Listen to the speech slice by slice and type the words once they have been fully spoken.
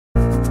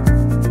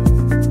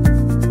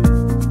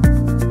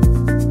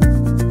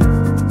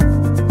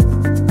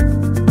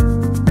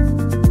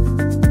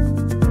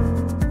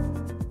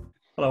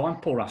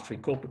Paul Raftery,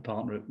 corporate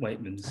partner at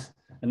Weightmans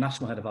and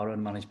national head of our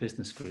own managed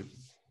business group.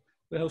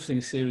 We're hosting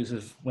a series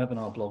of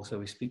webinar blogs where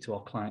we speak to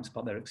our clients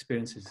about their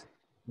experiences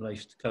in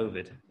relation to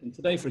COVID. And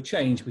today, for a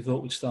change, we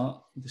thought we'd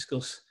start and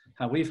discuss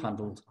how we've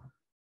handled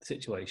the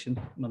situation.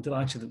 And I'm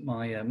delighted that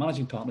my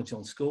managing partner,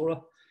 John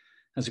Schorah,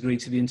 has agreed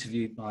to be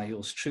interviewed by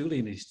yours truly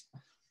and his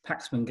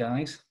Paxman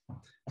guys.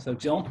 So,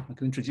 John, I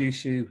can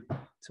introduce you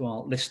to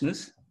our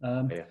listeners.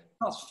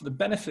 Perhaps for the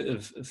benefit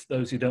of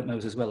those who don't know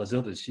us as well as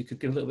others, you could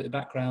give a little bit of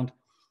background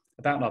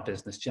about our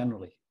business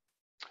generally.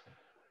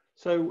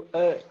 So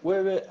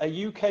we're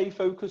a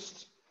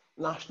UK-focused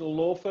national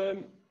law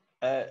firm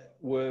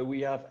where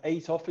we have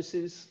 8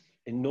 offices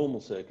in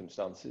normal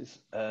circumstances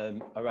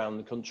around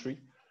the country,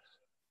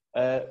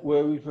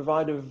 where we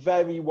provide a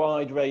very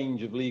wide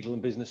range of legal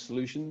and business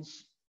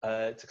solutions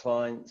to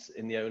clients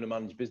in the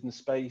owner-managed business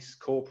space,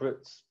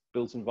 corporates,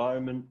 built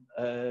environment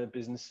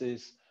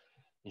businesses,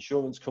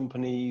 insurance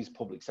companies,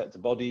 public sector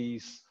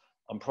bodies,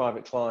 and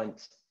private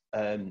clients.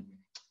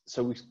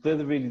 So they're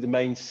really the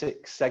main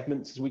 6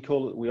 segments, as we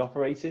call it, we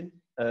operate in.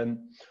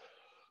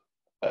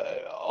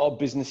 Our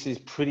business is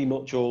pretty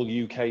much all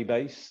UK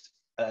based.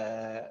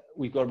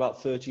 We've got about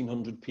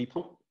 1,300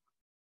 people.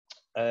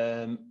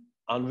 And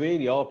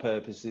really our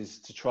purpose is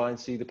to try and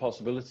see the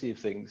possibility of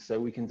things so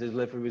we can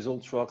deliver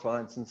results for our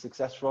clients and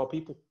success for our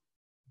people.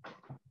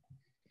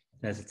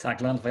 There's a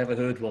tagline if I ever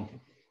heard one.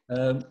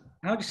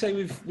 How do you say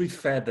we've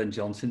fared then,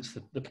 John, since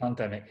the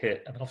pandemic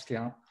hit? I mean, obviously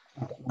I've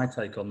got my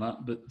take on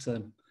that, but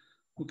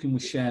what can we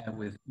share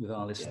with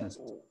our listeners?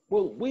 Yeah.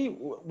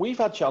 Well, we've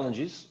had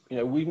challenges. You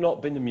know, we've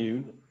not been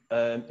immune.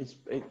 There's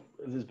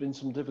been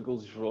some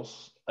difficulties for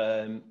us,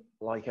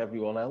 like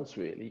everyone else,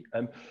 really.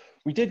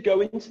 We did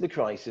go into the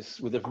crisis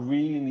with a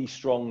really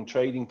strong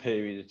trading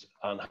period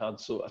and had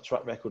sort of a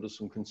track record of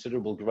some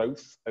considerable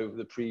growth over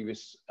the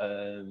previous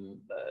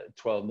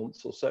 12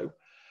 months or so.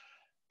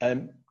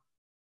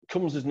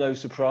 Comes as no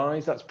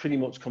surprise, that's pretty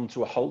much come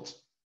to a halt.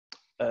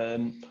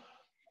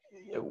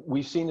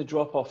 We've seen a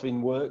drop-off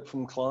in work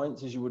from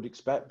clients, as you would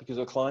expect, because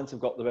our clients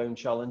have got their own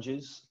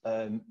challenges.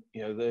 You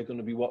know, they're going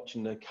to be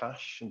watching their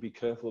cash and be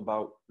careful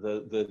about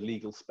the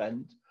legal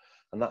spend,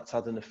 and that's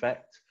had an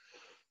effect.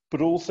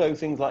 But also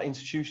things like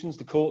institutions,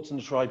 the courts and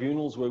the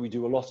tribunals, where we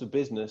do a lot of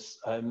business,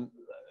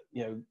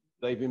 you know,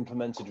 they've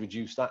implemented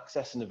reduced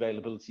access and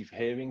availability for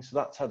hearings, so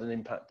that's had an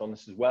impact on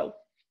us as well.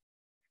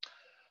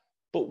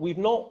 But we've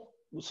not.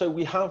 So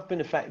we have been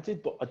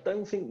affected, but I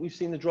don't think we've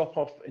seen the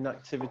drop-off in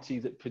activity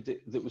that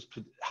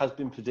has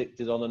been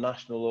predicted on a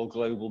national or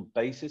global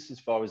basis as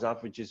far as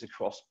averages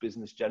across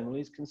business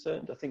generally is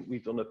concerned. I think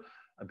we've done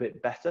a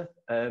bit better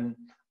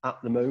at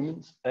the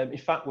moment. In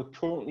fact, we're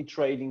currently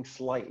trading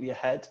slightly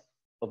ahead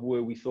of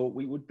where we thought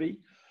we would be,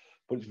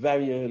 but it's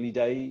very early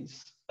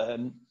days.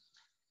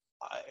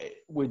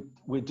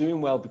 We're doing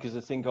well because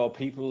I think our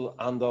people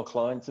and our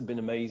clients have been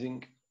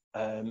amazing,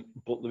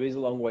 but there is a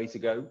long way to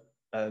go.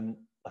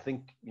 I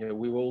think, you know,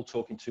 we were all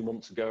talking 2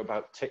 months ago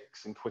about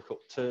ticks and quick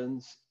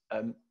upturns.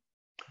 I'm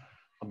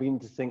beginning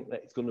to think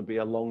that it's going to be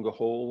a longer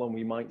haul and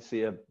we might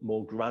see a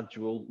more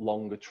gradual,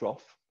 longer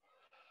trough.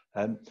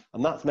 And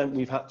that's meant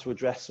we've had to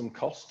address some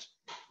cost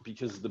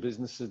because the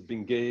business has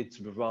been geared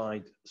to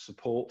provide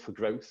support for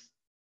growth,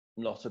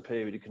 not a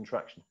period of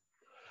contraction.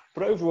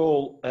 But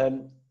overall,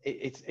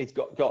 it's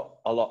got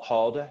a lot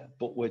harder,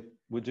 but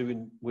we're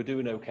doing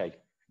okay.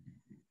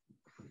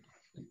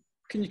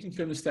 Can you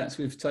confirm the steps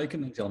we've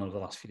taken, John, over the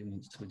last few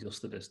months to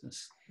adjust the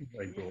business?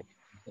 Very broad.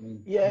 I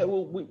mean, yeah,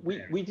 well,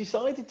 we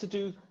decided to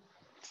do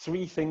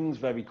 3 things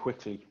very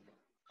quickly.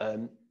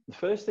 The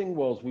first thing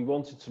was we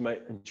wanted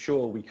to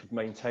ensure we could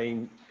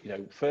maintain, you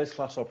know,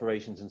 first-class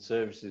operations and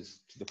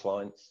services to the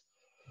clients,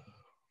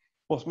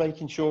 whilst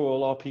making sure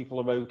all our people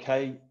are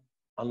okay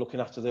and looking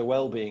after their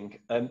well-being.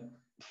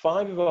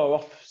 5 of our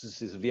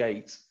offices of the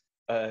 8,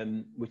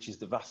 which is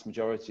the vast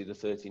majority of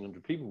the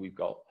 1,300 people we've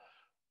got,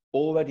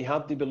 already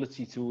had the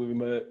ability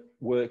to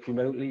work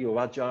remotely or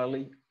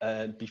agilely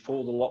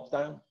before the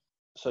lockdown.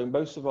 So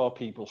most of our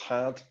people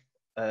had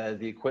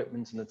the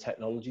equipment and the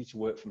technology to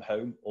work from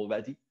home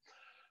already.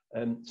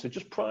 So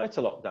just prior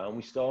to lockdown,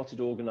 we started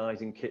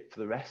organising kit for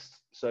the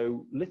rest.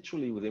 So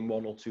literally within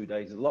 1 or 2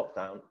 days of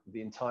lockdown, the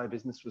entire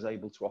business was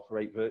able to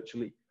operate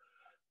virtually.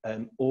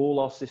 All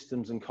our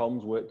systems and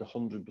comms worked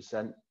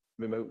 100%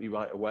 remotely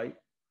right away.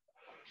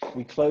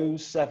 We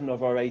closed 7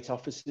 of our 8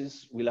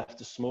 offices. We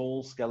left a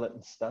small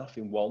skeleton staff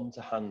in 1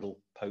 to handle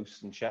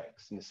posts and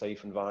checks in a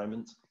safe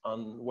environment.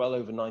 And well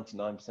over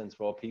 99%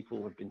 of our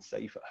people have been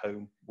safe at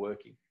home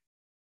working.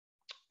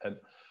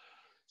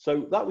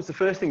 So that was the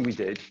first thing we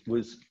did,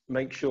 was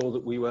make sure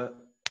that we were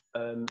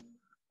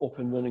up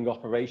and running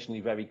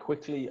operationally very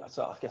quickly.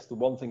 So I guess the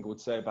one thing I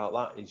would say about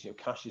that is, you know,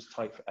 cash is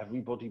tight for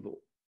everybody, but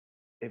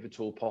if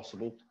at all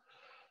possible,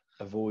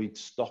 avoid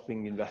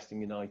stopping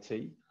investing in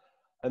IT.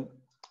 And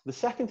the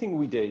second thing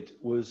we did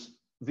was,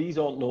 these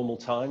aren't normal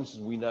times, as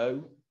we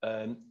know.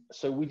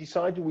 So we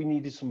decided we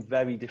needed some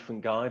very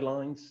different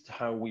guidelines to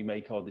how we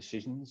make our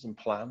decisions and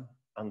plan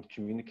and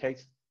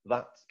communicate.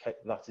 That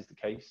is the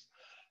case.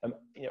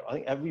 I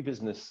think every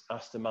business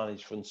has to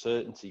manage for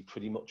uncertainty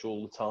pretty much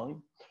all the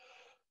time.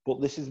 But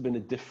this has been a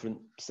different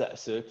set of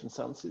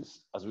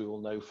circumstances, as we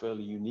all know,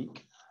 fairly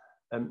unique.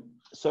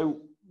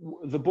 So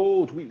the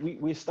board,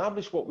 we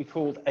established what we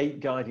called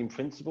 8 guiding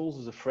principles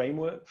as a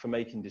framework for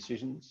making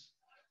decisions.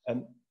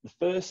 The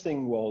first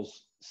thing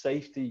was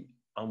safety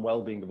and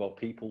well-being of our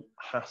people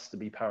has to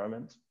be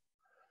paramount.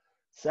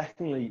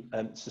 Secondly,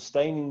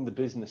 sustaining the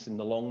business in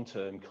the long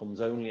term comes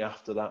only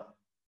after that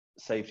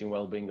safety and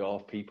well-being of our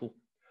people.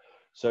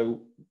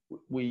 So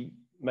we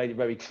made it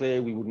very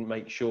clear we wouldn't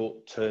make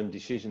short-term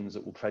decisions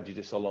that will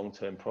prejudice our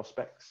long-term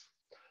prospects.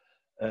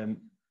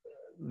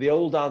 The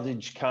old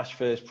adage, cash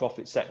first,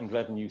 profit second,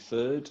 revenue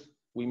third,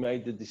 we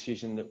made the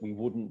decision that we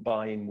wouldn't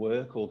buy in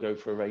work or go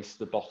for a race to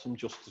the bottom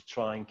just to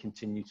try and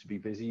continue to be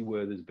busy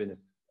where there's been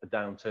a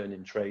downturn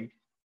in trade.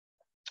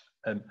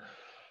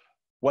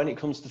 When it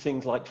comes to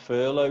things like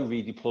furlough,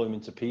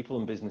 redeployment of people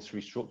and business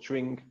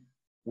restructuring,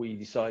 we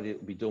decided it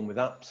would be done with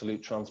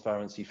absolute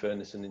transparency,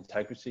 fairness and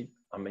integrity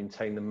and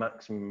maintain the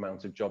maximum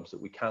amount of jobs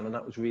that we can. And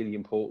that was really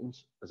important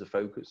as a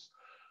focus.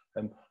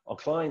 Our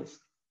clients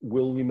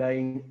will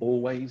remain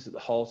always at the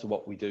heart of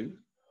what we do.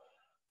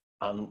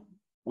 And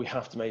we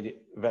have to make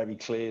it very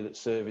clear that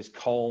service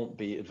can't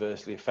be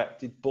adversely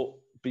affected, but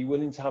be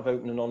willing to have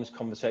open and honest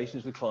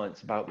conversations with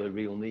clients about their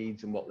real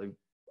needs and what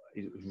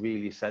is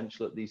really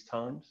essential at these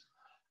times.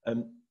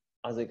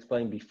 As I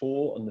explained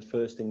before, and the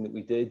first thing that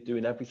we did,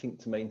 doing everything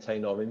to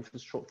maintain our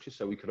infrastructure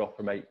so we could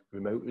operate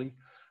remotely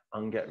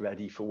and get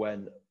ready for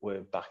when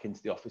we're back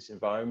into the office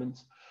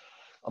environment,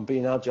 and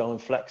being agile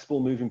and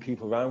flexible, moving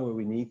people around where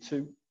we need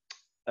to.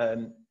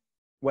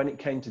 When it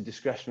came to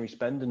discretionary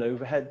spend and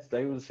overheads,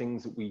 they were the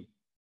things that we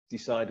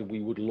decided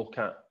we would look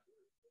at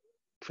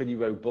pretty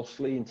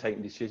robustly in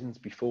taking decisions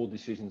before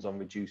decisions on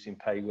reducing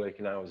pay,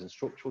 working hours and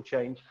structural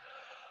change.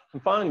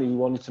 And finally, we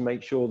wanted to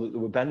make sure that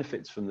there were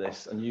benefits from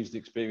this and use the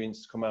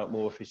experience to come out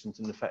more efficient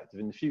and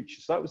effective in the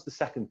future. So that was the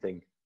second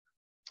thing,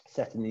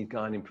 setting these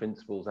guiding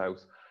principles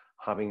out,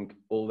 having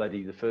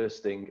already the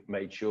first thing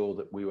made sure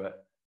that we were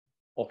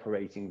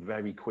operating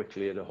very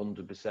quickly at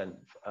 100%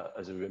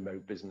 as a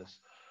remote business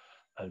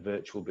and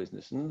virtual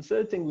business. And the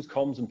third thing was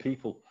comms and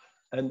people.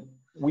 And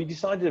we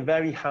decided a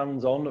very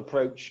hands-on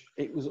approach.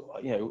 It was,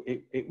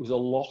 it was a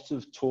lot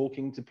of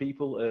talking to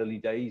people early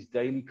days,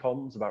 daily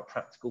comms about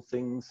practical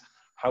things,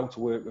 how to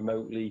work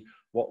remotely,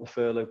 what the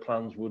furlough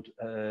plans would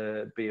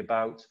be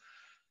about.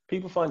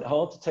 People find it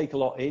hard to take a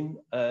lot in,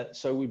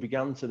 so we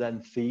began to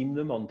then theme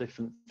them on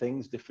different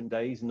things, different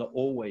days, not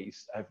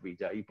always every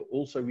day, but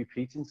also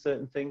repeating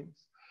certain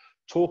things,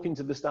 talking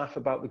to the staff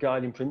about the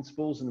guiding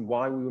principles and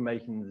why we were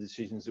making the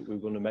decisions that we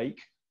were going to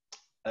make.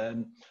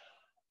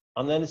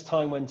 And then as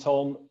time went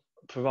on,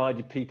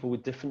 provided people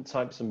with different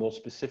types of more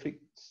specific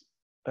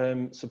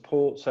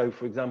support. So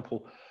for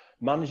example,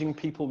 managing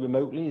people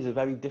remotely is a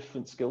very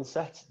different skill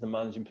set than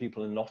managing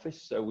people in an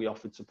office. So we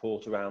offered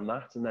support around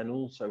that, and then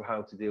also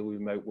how to deal with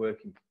remote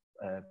working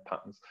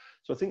patterns.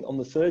 So I think on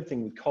the third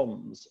thing with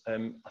comms,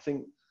 I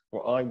think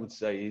what I would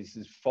say is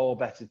it's far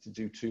better to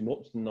do too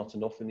much than not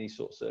enough in these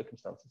sort of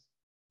circumstances.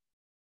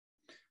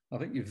 I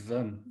think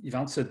you've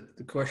answered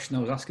the question I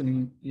was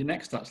asking you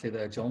next, actually,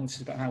 there, John, which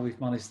is about how we've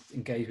managed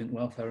engagement,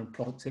 welfare, and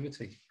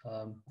productivity.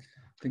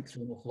 I think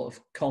through an awful lot of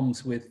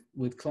comms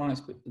with clients,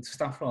 but with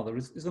staff rather.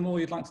 Is there more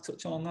you'd like to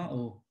touch on that,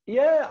 or?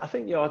 Yeah, I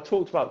think I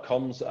talked about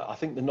comms. I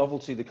think the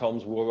novelty of the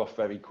comms wore off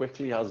very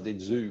quickly, as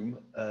did Zoom.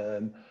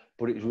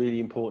 But it's really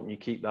important you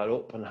keep that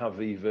up and have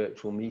these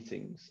virtual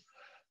meetings.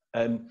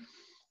 And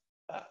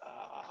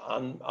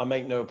I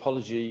make no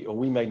apology, or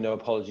we made no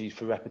apologies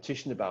for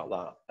repetition about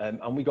that.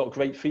 And we got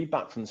great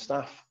feedback from the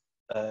staff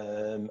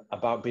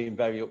about being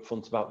very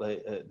upfront about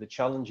the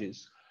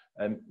challenges.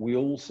 We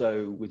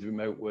also, with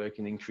remote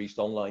working, increased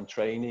online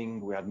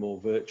training. We had more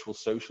virtual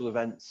social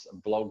events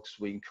and blogs.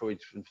 We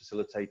encouraged and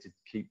facilitated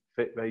keep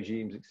fit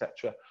regimes,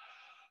 etc.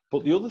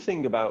 But the other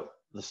thing about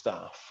the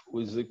staff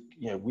was that,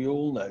 we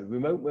all know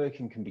remote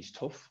working can be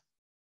tough.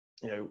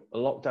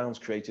 Lockdowns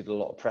created a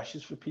lot of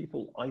pressures for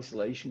people.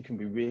 Isolation can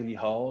be really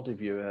hard if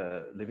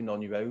you're living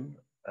on your own.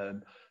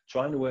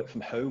 Trying to work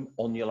from home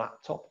on your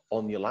laptop,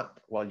 on your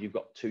lap, while you've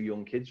got 2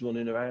 young kids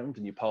running around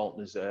and your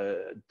partner's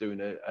doing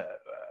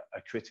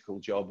a critical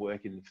job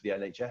working for the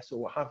NHS or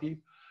what have you,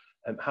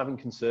 having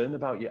concern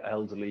about your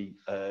elderly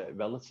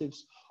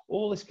relatives,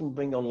 all this can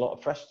bring on a lot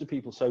of pressure to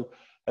people. So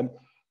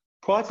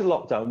prior to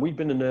lockdown, we've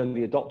been an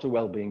early adopter of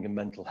wellbeing and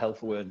mental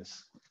health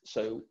awareness.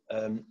 So,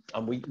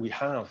 and we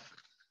have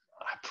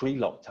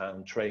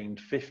pre-lockdown trained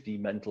 50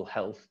 mental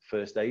health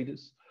first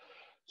aiders.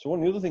 So one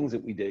of the other things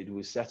that we did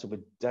was set up a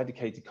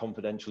dedicated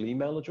confidential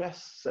email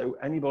address. So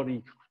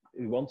anybody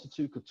who wanted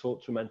to could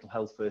talk to a mental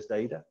health first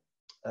aider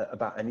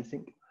about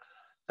anything.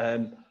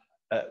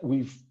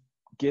 We've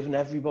given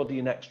everybody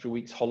an extra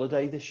week's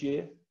holiday this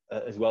year,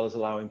 as well as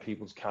allowing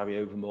people to carry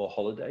over more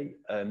holiday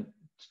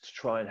to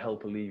try and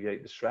help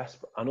alleviate the stress.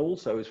 And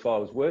also, as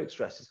far as work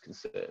stress is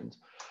concerned,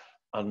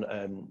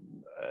 and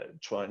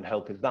try and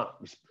help in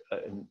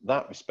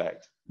that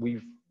respect,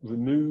 we've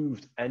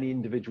removed any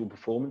individual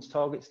performance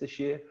targets this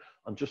year.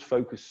 and just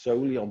focus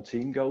solely on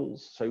team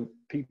goals, so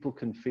people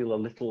can feel a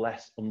little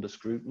less under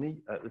scrutiny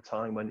at the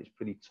time when it's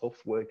pretty tough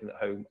working at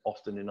home,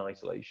 often in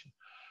isolation.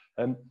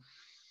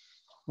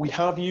 We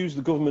have used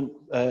the government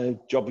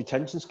job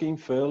retention scheme,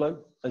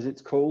 furlough as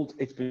it's called.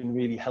 It's been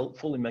really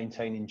helpful in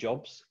maintaining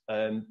jobs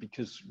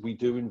because we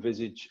do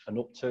envisage an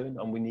upturn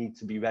and we need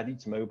to be ready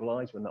to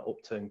mobilise when that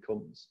upturn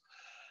comes.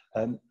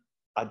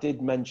 I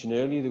did mention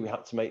earlier that we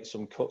had to make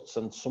some cuts,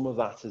 and some of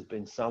that has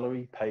been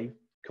salary pay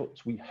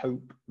cuts. We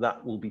hope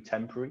that will be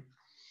temporary.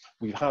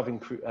 We have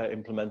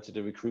implemented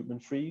a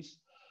recruitment freeze.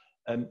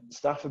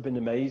 Staff have been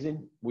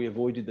amazing. We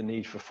avoided the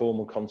need for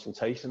formal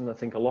consultation, and I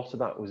think a lot of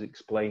that was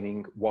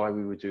explaining why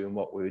we were doing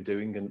what we were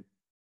doing and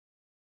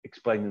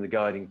explaining the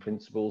guiding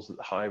principles, that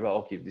the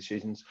hierarchy of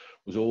decisions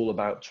was all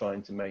about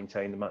trying to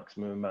maintain the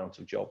maximum amount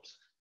of jobs.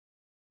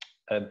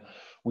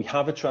 We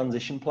have a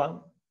transition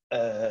plan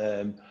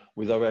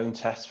with our own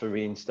tests for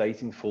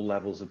reinstating full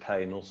levels of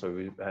pay and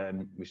also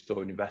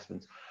restoring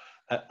investments.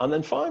 And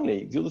then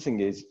finally, the other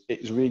thing is,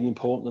 it's really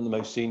important that the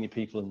most senior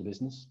people in the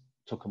business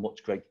took a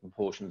much greater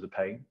proportion of the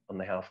pain, and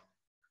they have.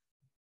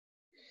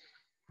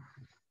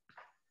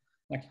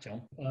 Thank you,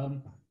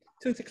 John.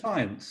 To the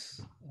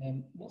clients,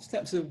 what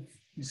steps have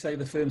you say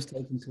the firm's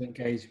taken to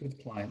engage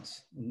with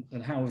clients,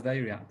 and how have they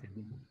reacted?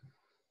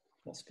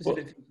 What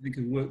specific things do you think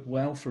have worked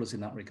well for us in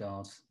that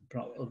regard,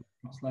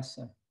 perhaps less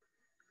so?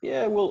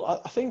 Yeah,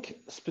 well, I think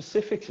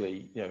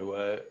specifically,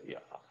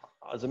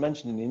 as I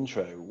mentioned in the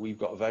intro, we've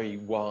got a very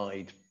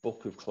wide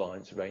book of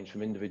clients, range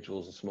from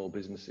individuals and small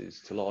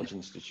businesses to large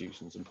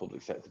institutions and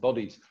public sector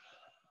bodies.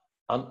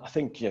 And I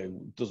think,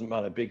 it doesn't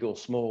matter big or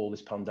small,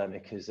 this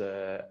pandemic has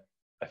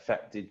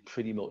affected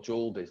pretty much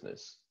all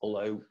business,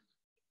 although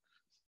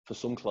for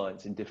some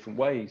clients in different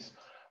ways,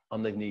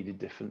 and they've needed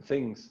different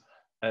things.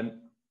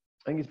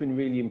 I think it's been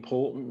really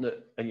important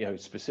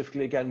that,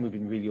 specifically, again, we've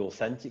been really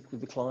authentic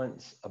with the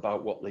clients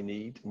about what they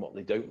need and what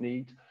they don't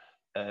need.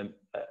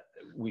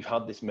 We've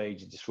had this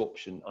major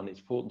disruption, and it's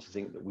important to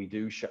think that we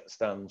do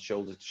stand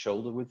shoulder to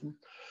shoulder with them.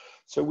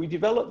 So we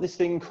developed this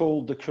thing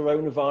called the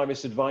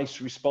Coronavirus Advice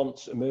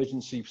Response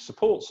Emergency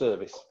Support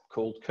Service,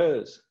 called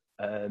CARES,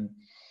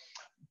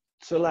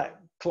 to let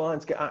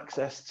clients get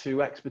access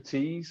to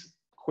expertise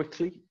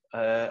quickly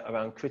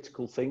around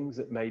critical things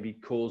that may be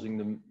causing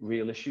them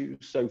real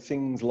issues. So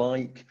things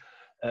like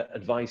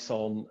advice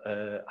on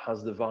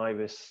has the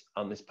virus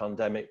and this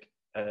pandemic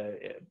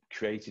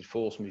created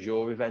force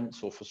majeure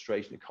events or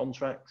frustration of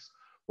contracts,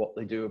 what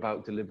they do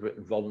about deliberate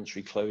and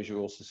voluntary closure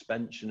or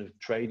suspension of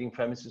trading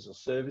premises or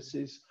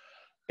services,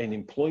 in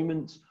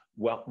employment,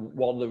 what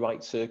are the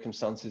right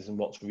circumstances and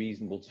what's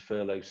reasonable to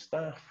furlough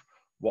staff,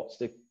 what's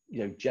the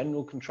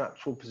general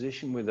contractual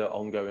position with their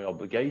ongoing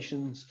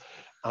obligations.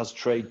 As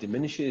trade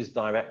diminishes,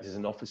 directors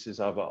and officers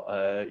have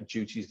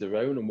duties of their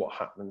own, and what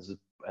happens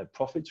as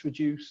profits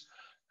reduce.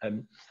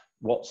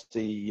 What's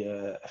the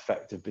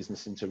effect of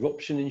business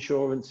interruption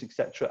insurance,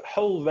 etc. A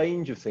whole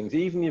range of things,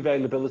 even the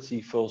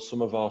availability for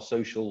some of our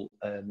social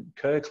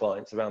care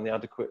clients around the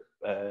adequate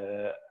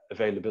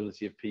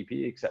availability of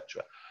PPE,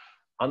 etc.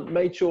 And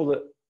made sure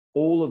that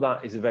all of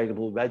that is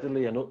available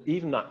readily, and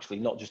even actually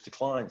not just to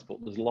clients, but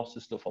there's lots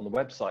of stuff on the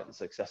website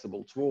that's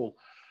accessible to all.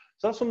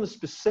 So that's some of the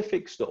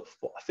specific stuff.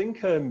 But I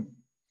think the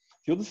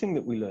other thing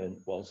that we learned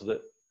was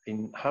that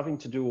in having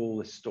to do all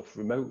this stuff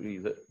remotely,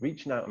 that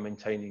reaching out and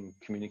maintaining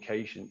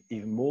communication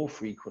even more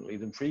frequently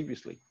than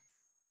previously.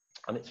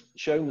 And it's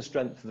shown the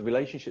strength of the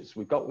relationships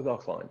we've got with our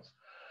clients.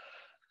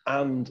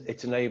 And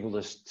it's enabled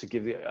us to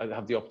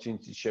have the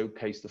opportunity to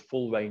showcase the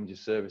full range of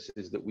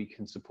services that we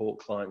can support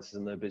clients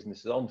and their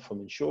businesses on,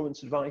 from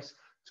insurance advice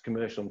to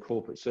commercial and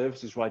corporate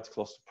services, right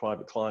across to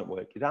private client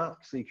work. It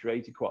actually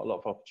created quite a lot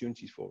of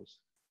opportunities for us.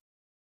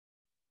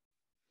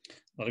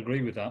 I'd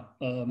agree with that.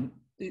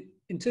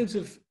 In terms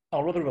of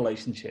our other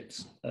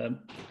relationships, how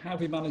have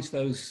we managed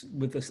those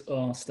with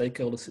our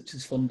stakeholders such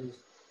as funders?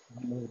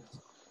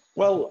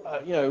 Well,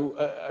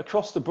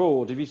 across the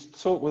board, if you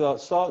talk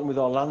starting with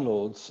our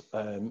landlords,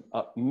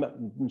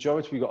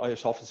 majority we've got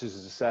Irish offices,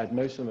 as I said,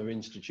 most of them are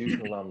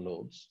institutional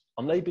landlords,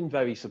 and they've been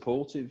very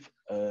supportive.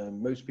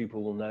 Most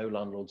people will know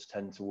landlords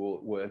tend to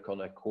work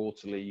on a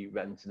quarterly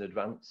rent in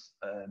advance.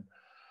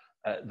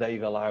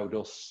 They've allowed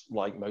us,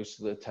 like most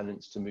of the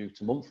tenants, to move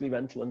to monthly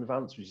rental in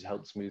advance, which has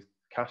helped smooth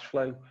cash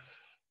flow.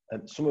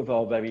 Some of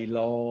our very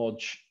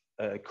large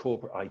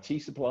corporate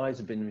IT suppliers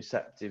have been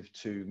receptive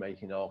to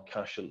making our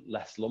cash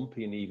less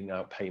lumpy and evening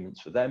out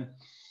payments for them.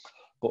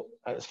 But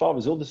as far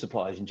as other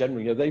suppliers in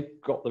general, they've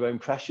got their own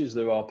pressures.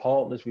 They're our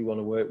partners. We want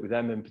to work with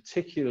them, and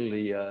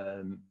particularly,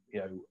 the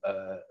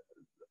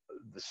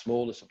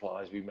smaller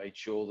suppliers. We made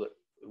sure that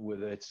we're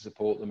there to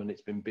support them, and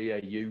it's been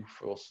BAU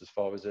for us as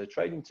far as their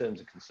trading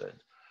terms are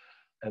concerned.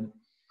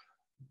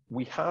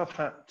 We have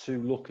had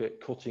to look at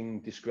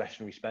cutting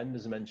discretionary spend,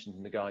 as I mentioned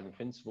in the guiding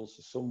principles.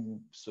 So some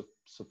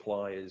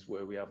suppliers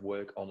where we have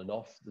work on and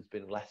off, there's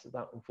been less of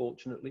that,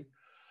 unfortunately.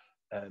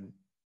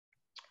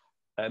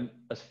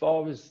 As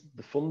far as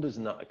the funders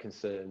and that are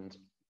concerned,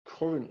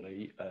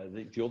 currently,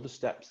 the other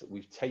steps that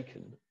we've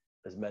taken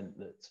has meant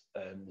that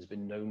there's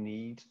been no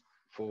need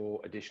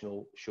for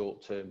additional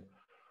short-term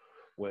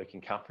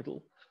working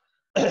capital.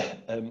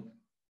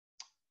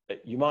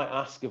 You might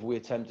ask if we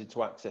attempted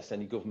to access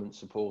any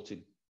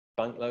government-supported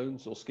bank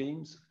loans or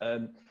schemes.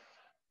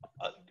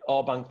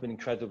 Our bank's been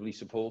incredibly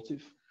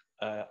supportive,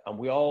 and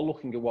we are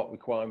looking at what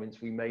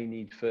requirements we may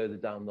need further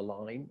down the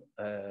line.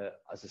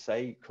 As I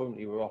say,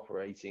 currently we're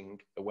operating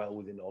well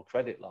within our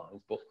credit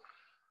lines, but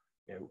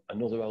you know,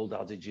 another old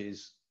adage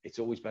is it's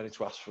always better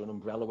to ask for an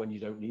umbrella when you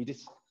don't need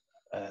it.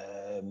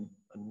 And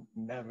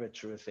never a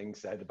truer thing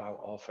said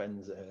about our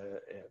friends,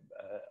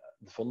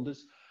 the funders.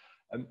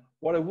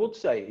 What I would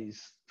say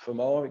is,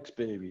 from our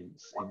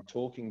experience in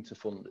talking to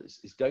funders,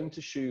 is don't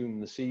assume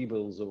the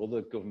CBILS or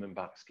other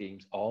government-backed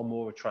schemes are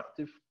more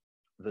attractive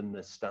than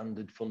the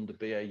standard funder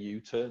BAU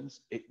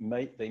terms.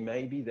 They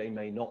may be, they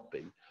may not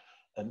be.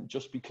 And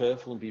just be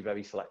careful and be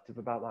very selective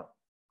about that.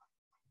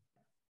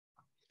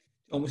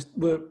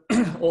 We're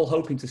all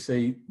hoping to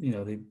see, you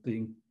know,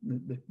 the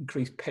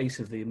increased pace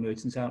of the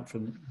emergence out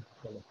from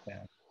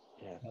lockdown.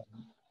 Yeah.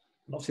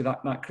 Obviously,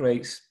 that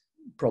creates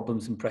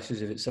problems and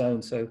pressures of its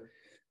own. So,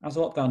 as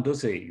lockdown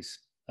does ease,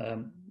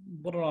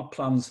 what are our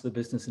plans for the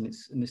business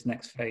in this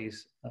next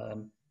phase?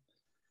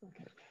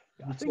 Okay.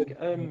 I think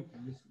in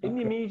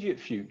the immediate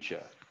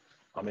future,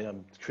 I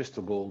mean,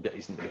 crystal ball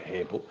isn't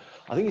here, but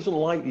I think it's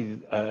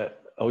unlikely,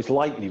 or it's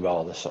likely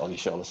rather, sorry,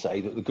 shall I say,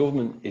 that the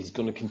government is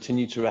going to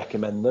continue to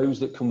recommend those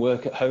that can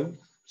work at home,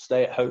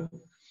 stay at home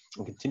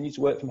and continue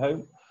to work from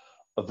home,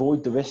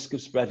 avoid the risk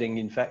of spreading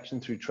infection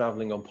through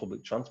travelling on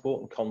public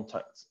transport and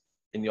contact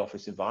in the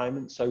office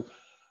environment. So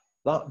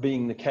that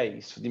being the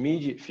case, for the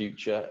immediate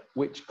future,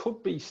 which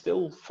could be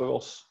still for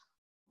us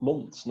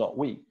months, not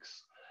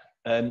weeks,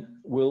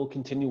 we'll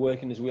continue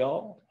working as we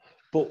are.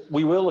 But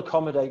we will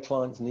accommodate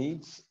clients'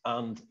 needs,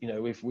 and you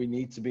know, if we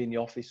need to be in the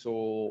office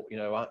or you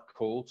know at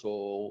court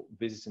or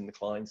visiting the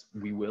clients,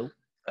 we will.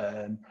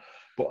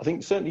 But I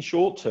think certainly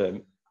short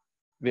term,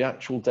 the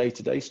actual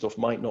day-to-day stuff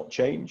might not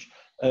change.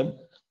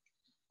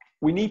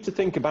 We need to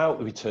think about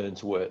the return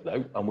to work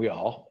though, and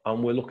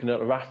we're looking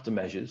at a raft of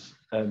measures,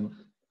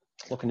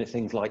 looking at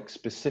things like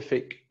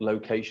specific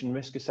location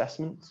risk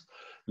assessments,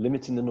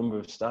 limiting the number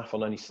of staff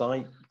on any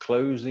site,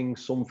 closing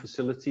some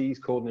facilities,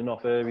 cordoning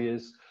off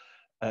areas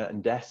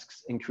and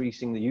desks,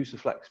 increasing the use of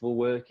flexible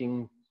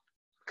working,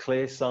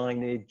 clear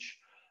signage,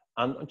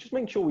 and just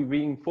making sure we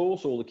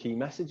reinforce all the key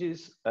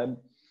messages.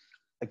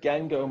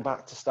 Again, going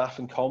back to staff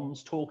and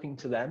comms, talking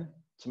to them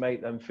to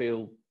make them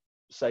feel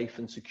safe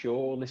and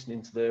secure,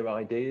 listening to their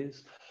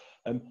ideas,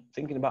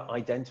 thinking about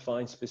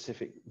identifying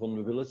specific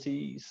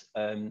vulnerabilities,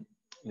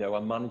 you know,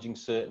 and managing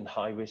certain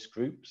high-risk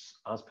groups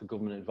as per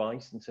government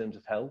advice in terms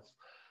of health.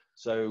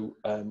 So,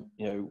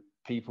 you know,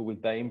 people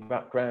with BAME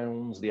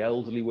backgrounds, the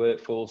elderly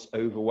workforce,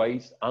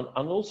 overweight, and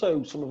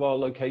also some of our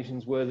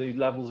locations where the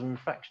levels of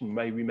infection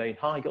may remain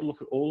high. You've got to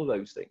look at all of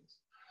those things.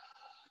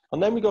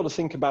 And then we've got to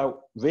think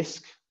about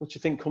risk, which I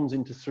think comes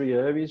into three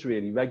areas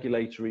really: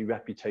 regulatory,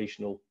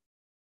 reputational,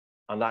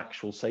 and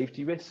actual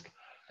safety risk.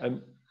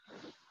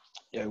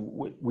 You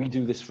know, we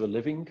do this for a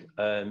living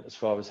as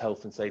far as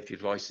health and safety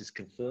advice is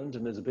concerned,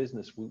 and as a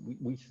business,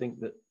 we think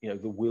that you know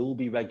there will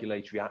be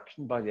regulatory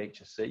action by the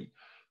HSC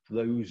for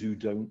those who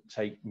don't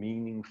take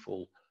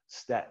meaningful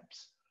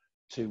steps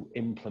to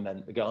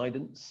implement the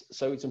guidance.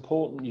 So it's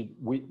important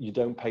you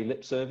don't pay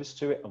lip service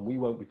to it, and we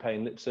won't be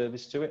paying lip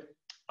service to it.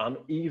 And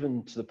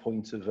even to the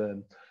point of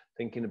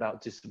thinking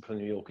about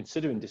disciplinary or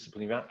considering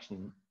disciplinary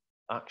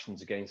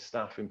actions against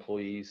staff,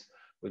 employees,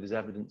 where there's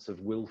evidence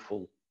of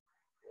willful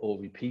or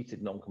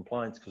repeated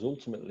non-compliance, because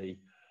ultimately,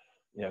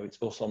 you know,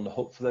 it's us on the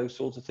hook for those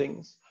sorts of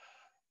things.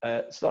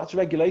 So that's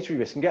regulatory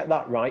risk, and get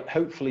that right.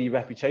 Hopefully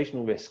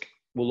reputational risk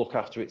will look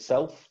after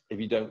itself if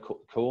you don't cut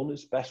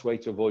corners. Best way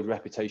to avoid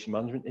reputation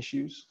management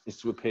issues is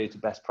to adhere to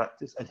best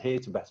practice.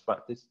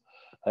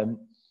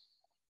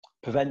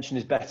 Prevention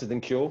is better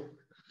than cure.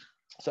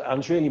 So, and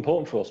it's really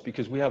important for us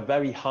because we have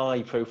very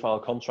high profile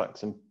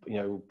contracts and, you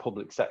know,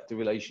 public sector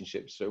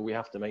relationships. So we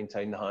have to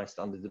maintain the high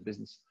standards of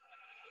business.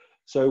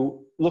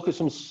 So look at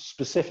some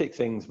specific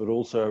things, but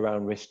also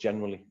around risk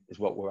generally is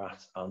what we're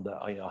at. And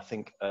I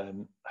think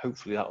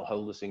hopefully that will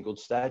hold us in good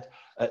stead.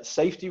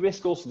 Safety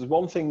risk also, there's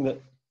one thing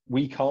that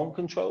we can't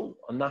control,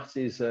 and that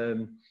is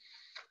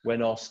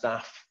when our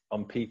staff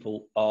and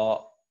people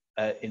are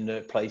in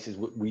the places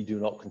we do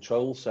not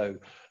control. So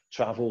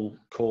travel,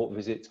 court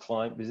visits,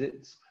 client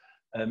visits.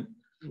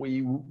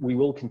 We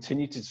will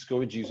continue to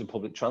discourage use of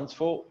public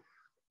transport.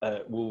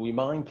 We'll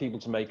remind people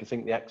to make, I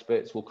think the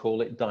experts will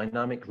call it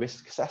dynamic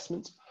risk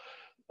assessment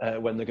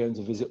when they're going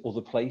to visit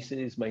other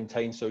places,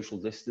 maintain social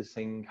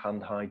distancing,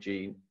 hand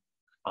hygiene,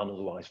 and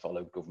otherwise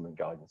follow government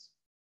guidance.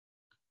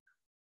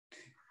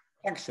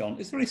 Thanks, John.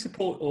 Is there any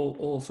support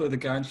or further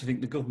guidance you think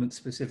the government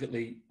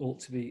specifically ought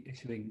to be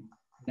issuing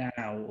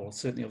now, or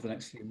certainly over the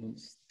next few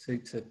months,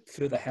 to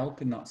further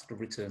help in that sort of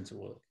return to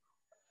work?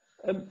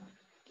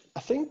 I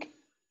think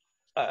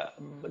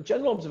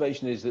general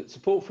observation is that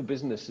support for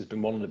business has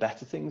been one of the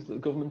better things that the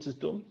government has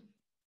done.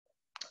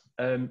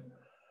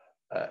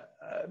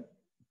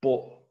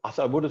 But I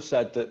I would have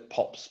said that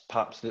perhaps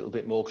a little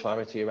bit more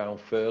clarity around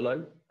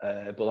furlough,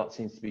 but that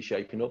seems to be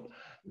shaping up.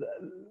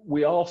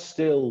 We are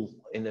still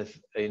in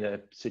a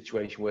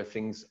situation where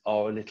things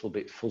are a little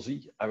bit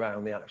fuzzy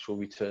around the actual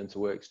return to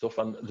work stuff,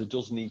 and there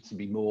does need to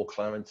be more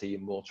clarity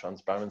and more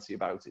transparency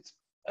about it.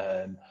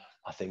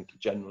 I think,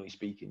 generally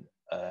speaking,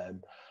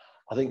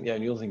 I think the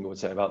only other thing I would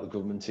say about the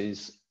government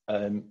is,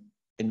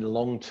 in the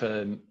long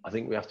term, I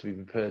think we have to be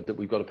prepared that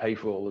we've got to pay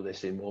for all of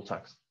this in more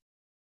tax.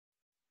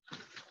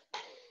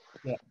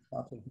 Yeah,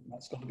 I think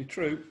that's got to be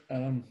true.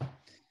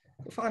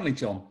 But finally,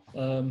 John,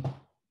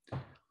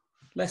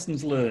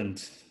 lessons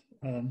learned.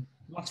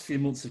 Last few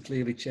months have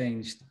clearly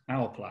changed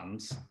our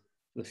plans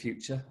for the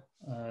future.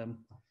 Can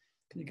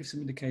you give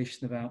some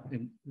indication about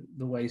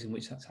the ways in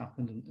which that's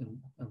happened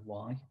and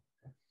why?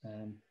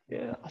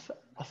 Yeah,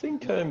 I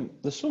think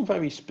there's some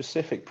very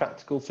specific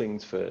practical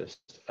things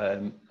first.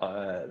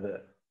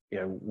 That, you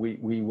know,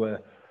 we were,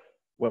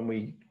 when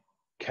we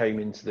came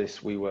into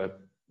this, we were,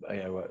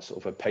 you know, a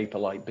sort of a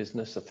paper-like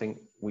business. I think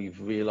we've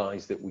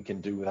realised that we can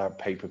do without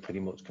paper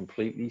pretty much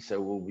completely. So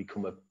we'll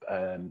become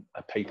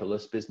a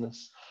paperless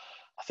business.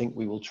 I think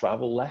we will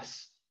travel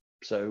less.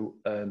 So,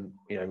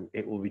 you know,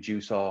 it will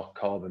reduce our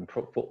carbon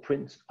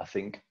footprint. I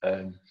think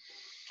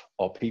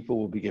our people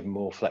will be given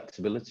more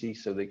flexibility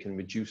so they can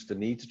reduce the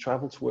need to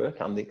travel to work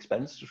and the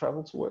expense to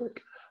travel to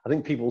work. I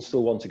think people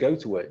still want to go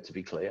to work, to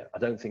be clear. I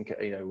don't think,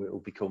 you know, it will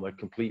become a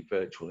complete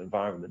virtual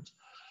environment,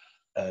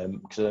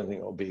 because I don't think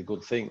it'll be a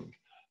good thing.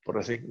 But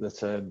I think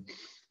that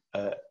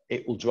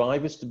it will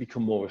drive us to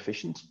become more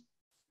efficient,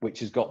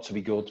 which has got to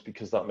be good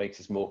because that makes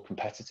us more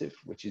competitive,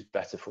 which is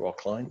better for our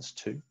clients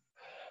too.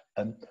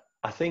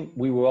 I think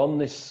we were on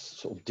this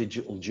sort of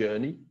digital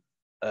journey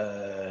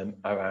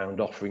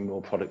around offering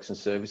more products and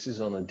services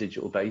on a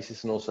digital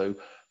basis, and also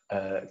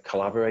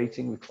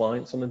collaborating with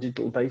clients on a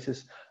digital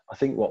basis. I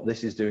think what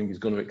this is doing is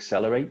going to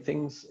accelerate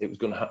things. It was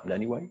going to happen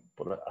anyway,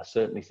 but I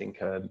certainly think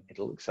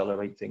it'll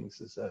accelerate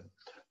things as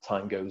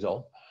time goes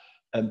on.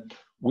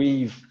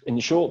 We've, in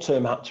the short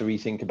term, had to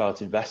rethink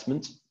about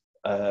investment,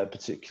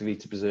 particularly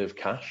to preserve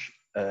cash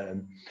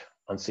and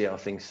see how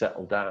things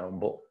settle down.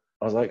 But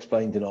as I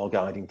explained in our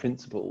guiding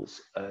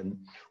principles,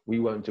 we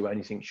won't do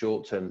anything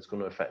short term that's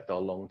going to affect our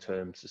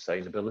long-term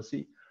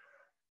sustainability.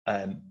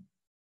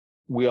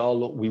 We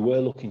were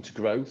looking to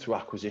grow through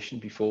acquisition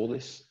before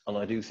this, and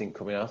I do think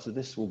coming out of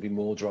this will be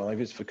more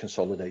drivers for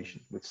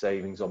consolidation with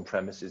savings on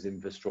premises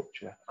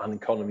infrastructure and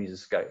economies of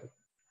scale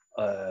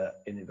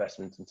in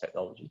investment and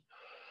technology.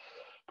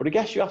 But I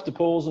guess you have to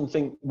pause and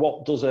think,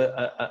 what does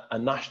a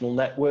national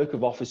network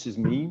of offices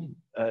mean?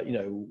 You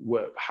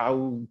know,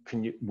 how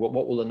can you? What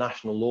will a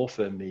national law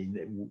firm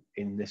mean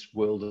in this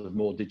world of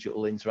more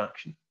digital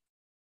interaction?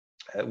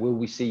 Will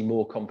we see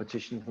more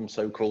competition from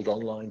so-called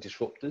online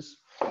disruptors?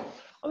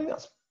 I think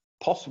that's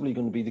possibly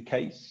going to be the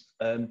case.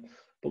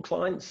 But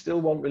clients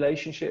still want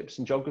relationships,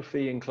 and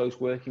geography and close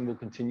working will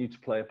continue to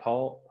play a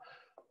part.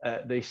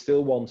 They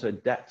still want a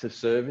depth of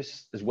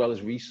service as well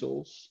as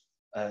resource.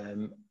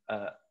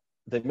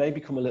 They may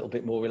become a little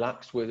bit more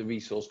relaxed where the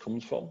resource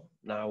comes from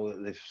now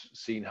that they've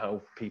seen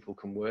how people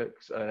can work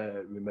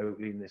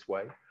remotely in this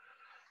way.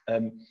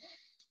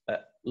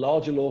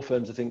 Larger law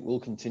firms, I think, will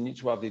continue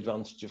to have the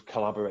advantage of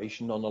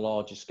collaboration on a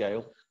larger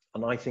scale.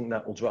 And I think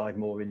that will drive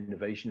more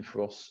innovation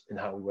for us in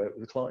how we work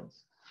with the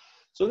clients.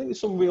 So I think there's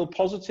some real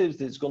positives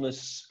that's going to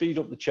speed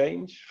up the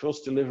change for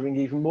us, delivering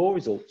even more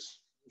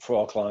results for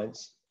our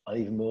clients and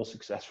even more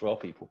success for our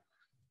people.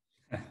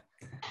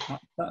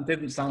 That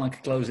didn't sound like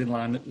a closing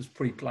line that was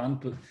pre-planned,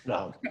 but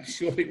no, I'm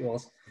sure it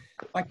was.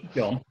 Thank you,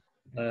 John.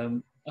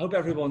 I hope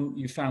everyone,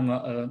 you found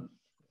that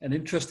an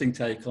interesting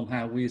take on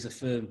how we as a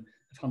firm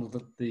have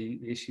handled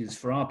the issues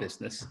for our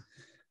business.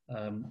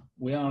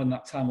 We are, in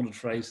that time-honoured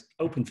phrase,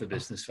 open for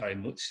business very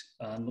much,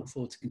 and look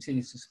forward to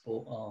continuing to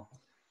support our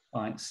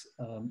clients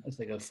as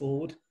they go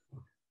forward.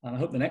 And I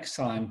hope the next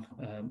time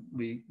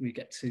we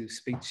get to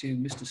speak to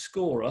Mr.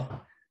 Schorah,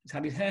 he's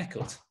had his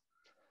haircut.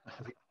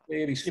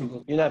 Really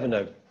struggled. You never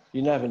know.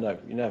 You never know.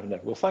 You never know.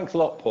 Well, thanks a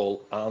lot,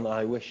 Paul, and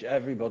I wish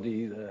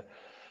everybody the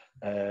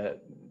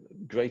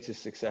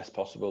greatest success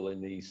possible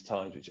in these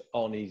times, which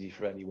aren't easy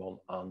for anyone.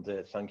 And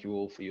thank you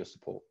all for your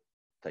support.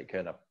 Take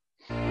care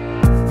now.